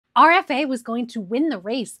RFA was going to win the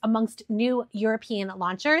race amongst new European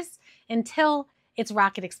launchers until its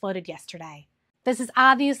rocket exploded yesterday. This is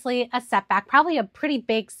obviously a setback, probably a pretty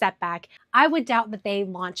big setback. I would doubt that they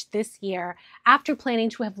launched this year after planning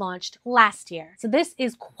to have launched last year. So this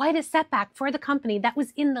is quite a setback for the company that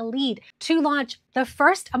was in the lead to launch the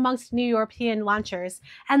first amongst new European launchers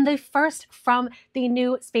and the first from the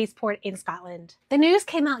new spaceport in Scotland. The news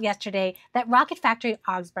came out yesterday that Rocket Factory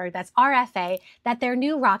Augsburg, that's RFA, that their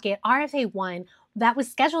new rocket, RFA-1, that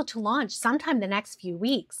was scheduled to launch sometime the next few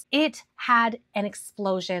weeks. It had an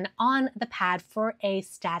explosion on the pad for a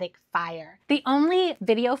static fire. The only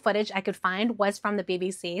video footage I could find was from the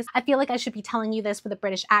BBC. I feel like I should be telling you this with a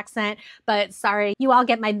British accent, but sorry, you all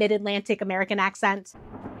get my mid-Atlantic American accent.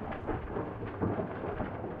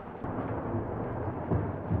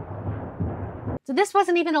 So this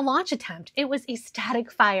wasn't even a launch attempt. It was a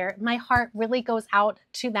static fire. My heart really goes out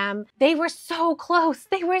to them. They were so close.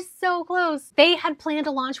 They were so close. They had planned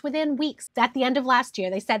to launch within weeks. At the end of last year,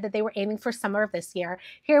 they said that they were aiming for summer of this year.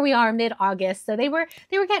 Here we are mid-August. So they were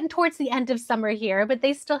getting towards the end of summer here, but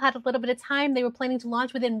they still had a little bit of time. They were planning to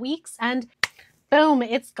launch within weeks, and boom,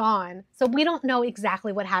 it's gone. So we don't know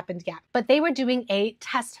exactly what happened yet, but they were doing a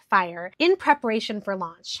test fire in preparation for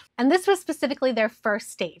launch. And this was specifically their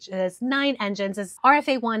first stage. It has 9 engines. As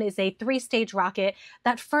RFA-1 is a 3-stage rocket.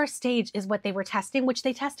 That first stage is what they were testing, which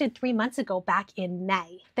they tested 3 months ago back in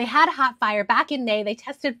May. They had a hot fire back in May. They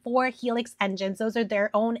tested 4 Helix engines. Those are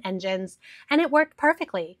their own engines, and it worked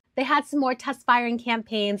perfectly. They had some more test firing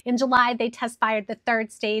campaigns. In July, they test fired the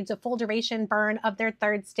 3rd stage, a full duration burn of their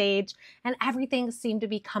 3rd stage, and everything seemed to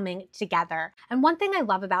be coming together. And one thing I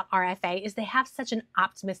love about RFA is they have such an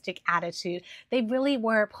optimistic attitude. They really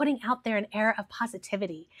were putting out there an air of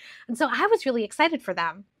positivity. And so I was really excited for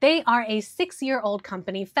them. They are a 6-year-old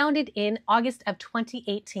company founded in August of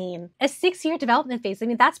 2018. A 6-year development phase, I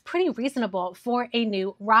mean, that's pretty reasonable for a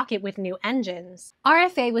new rocket with new engines.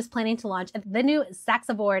 RFA was planning to launch the new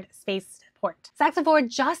SaxaVord Spaceport. SaxaVord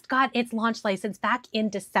just got its launch license back in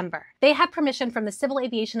December. They have permission from the Civil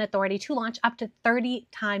Aviation Authority to launch up to 30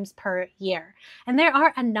 times per year. And there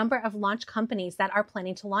are a number of launch companies that are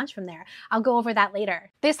planning to launch from there. I'll go over that later.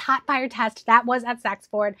 This hot fire test, that was at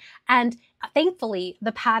SaxaVord, and thankfully,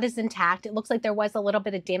 the pad is intact. It looks like there was a little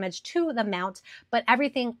bit of damage to the mount, but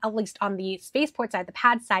everything, at least on the spaceport side, the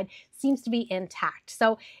pad side, seems to be intact.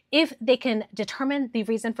 So if they can determine the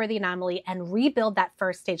reason for the anomaly and rebuild that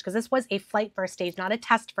first stage, because this was a flight first stage, not a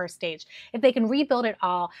test first stage, if they can rebuild it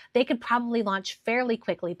all, they could probably launch fairly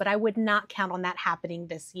quickly, but I would not count on that happening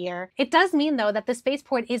this year. It does mean, though, that the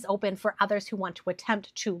spaceport is open for others who want to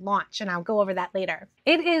attempt to launch, and I'll go over that later.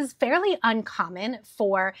 It is fairly uncommon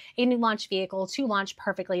for a new launch vehicle to launch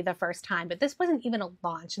perfectly the first time, but this wasn't even a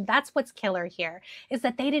launch, and that's what's killer here, is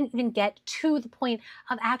that they didn't even get to the point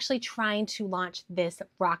of actually trying to launch this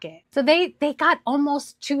rocket. So they got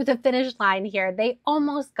almost to the finish line here. They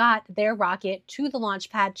almost got their rocket to the launch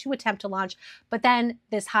pad to attempt to launch, but then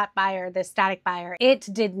this hot fire, this static fire, it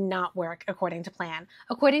did not work according to plan.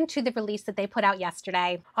 According to the release that they put out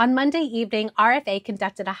yesterday, on Monday evening, RFA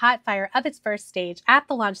conducted a hot fire of its first stage at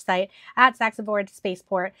the launch site at SaxaVord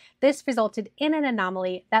Spaceport. This resulted in an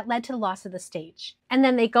anomaly that led to the loss of the stage. And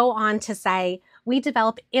then they go on to say, we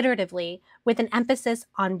develop iteratively with an emphasis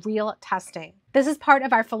on real testing. This is part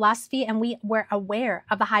of our philosophy, and we were aware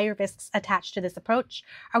of the higher risks attached to this approach.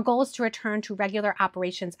 Our goal is to return to regular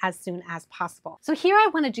operations as soon as possible. So here I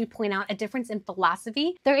want to point out a difference in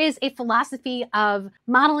philosophy. There is a philosophy of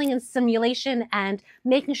modeling and simulation and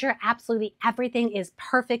making sure absolutely everything is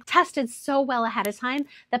perfect, tested so well ahead of time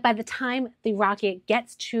that by the time the rocket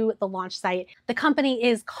gets to the launch site, the company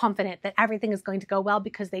is confident that everything is going to go well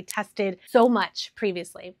because they tested so much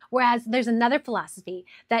previously. Whereas there's another philosophy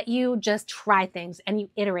that you just try things and you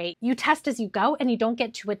iterate. You test as you go, and you don't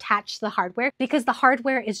get to attach the hardware because the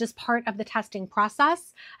hardware is just part of the testing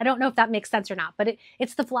process. I don't know if that makes sense or not, but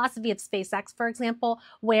it's the philosophy of SpaceX, for example,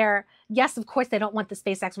 where yes, of course, they don't want the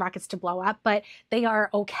SpaceX rockets to blow up, but they are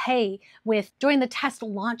okay with during the test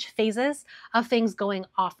launch phases of things going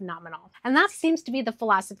off nominal. And that seems to be the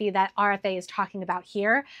philosophy that RFA is talking about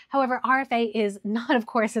here. However, RFA is not, of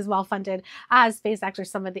course, as well funded as SpaceX or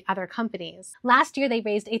some of the other companies. Last year, they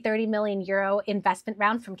raised a €30 million investment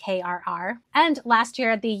round from KRR. And last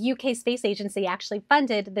year, the UK Space Agency actually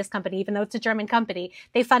funded this company, even though it's a German company.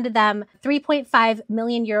 They funded them €3.5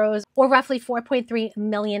 million, or roughly $4.3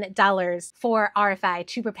 million for RFI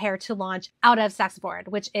to prepare to launch out of SaxaVord,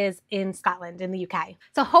 which is in Scotland in the UK.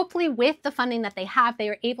 So hopefully with the funding that they have, they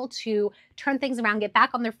are able to turn things around, get back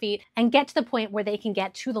on their feet, and get to the point where they can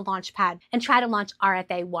get to the launch pad and try to launch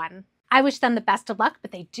RFA-1. I wish them the best of luck,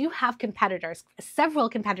 but they do have competitors, several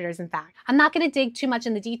competitors in fact. I'm not going to dig too much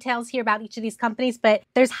in the details here about each of these companies, but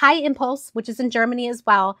there's HyImpulse, which is in Germany as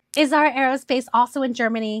well, Isar Aerospace also in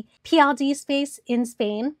Germany, PLD Space in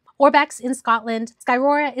Spain, Orbex in Scotland,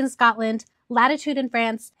 Skyrora in Scotland, Latitude in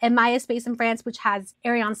France, and MaiaSpace in France, which has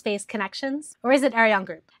Arianespace connections. Or is it Ariane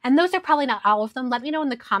Group? And those are probably not all of them. Let me know in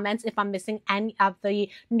the comments if I'm missing any of the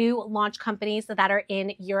new launch companies that are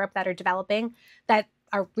in Europe that are developing that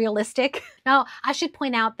are realistic. Now, I should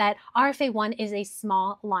point out that RFA-1 is a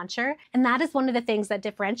small launcher, and that is one of the things that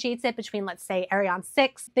differentiates it between, let's say, Ariane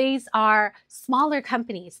 6. These are smaller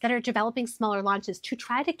companies that are developing smaller launches to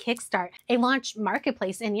try to kickstart a launch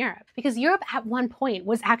marketplace in Europe, because Europe at one point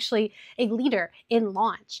was actually a leader in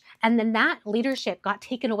launch, and then that leadership got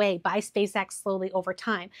taken away by SpaceX slowly over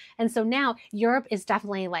time. And so now Europe is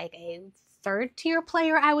definitely like a third tier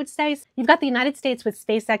player, I would say. You've got the United States with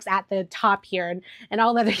SpaceX at the top here and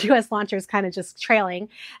all other US launchers kind of just trailing.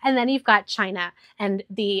 And then you've got China and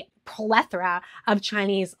the plethora of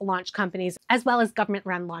Chinese launch companies, as well as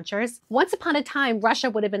government-run launchers. Once upon a time, Russia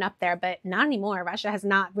would have been up there, but not anymore. Russia has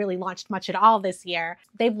not really launched much at all this year.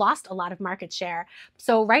 They've lost a lot of market share.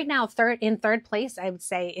 So right now, in third place, I would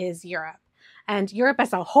say, is Europe. And Europe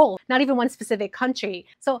as a whole, not even one specific country.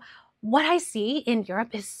 So what I see in Europe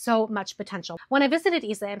is so much potential. When I visited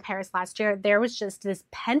Isar in Paris last year, there was just this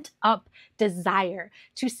pent-up desire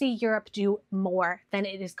to see Europe do more than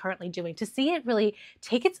it is currently doing, to see it really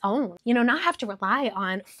take its own, not have to rely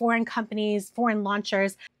on foreign companies, foreign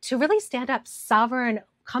launchers, to really stand up sovereign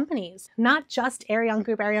companies, not just Ariane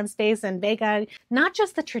Group, Arianespace, and Vega, not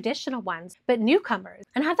just the traditional ones, but newcomers,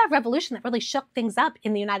 and have that revolution that really shook things up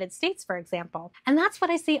in the United States, for example. And that's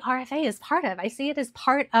what I see RFA as part of. I see it as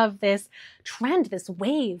part of this trend, this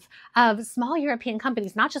wave of small European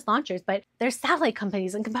companies, not just launchers, but there's satellite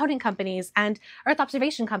companies and component companies and Earth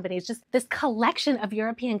observation companies, just this collection of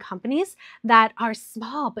European companies that are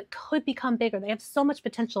small but could become bigger. They have so much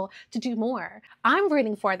potential to do more. I'm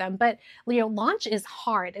rooting for them, but launch is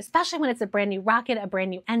hard, especially when it's a brand new rocket, a brand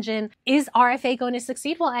new engine. Is RFA going to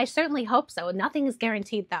succeed? Well, I certainly hope so. Nothing is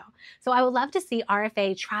guaranteed though. So I would love to see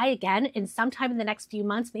RFA try again in sometime in the next few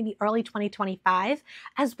months, maybe early 2025,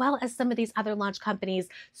 as well as some of these other launch companies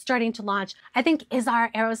starting to launch. I think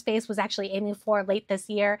Isar Aerospace was actually aiming for late this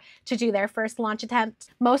year to do their first launch attempt.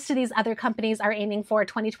 Most of these other companies are aiming for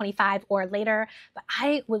 2025 or later, but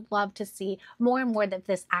I would love to see more and more of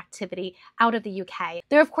this activity out of the UK.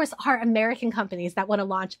 There, of course, are American companies that want to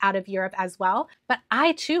launch out of Europe as well, but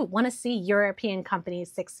I too want to see European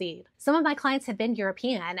companies succeed. Some of my clients have been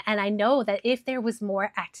European, and I know that if there was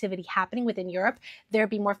more activity happening within Europe, there'd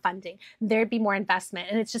be more funding, there'd be more investment,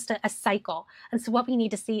 and it's just a cycle. And so what we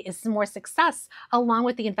need to see is some more success along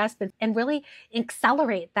with the investment and really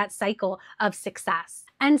accelerate that cycle of success.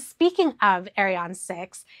 And speaking of Ariane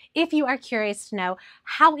 6, if you are curious to know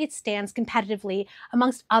how it stands competitively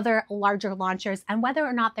amongst other larger launchers and whether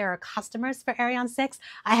or not there are customers for Ariane 6,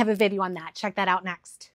 I have a video on that. Check that out next.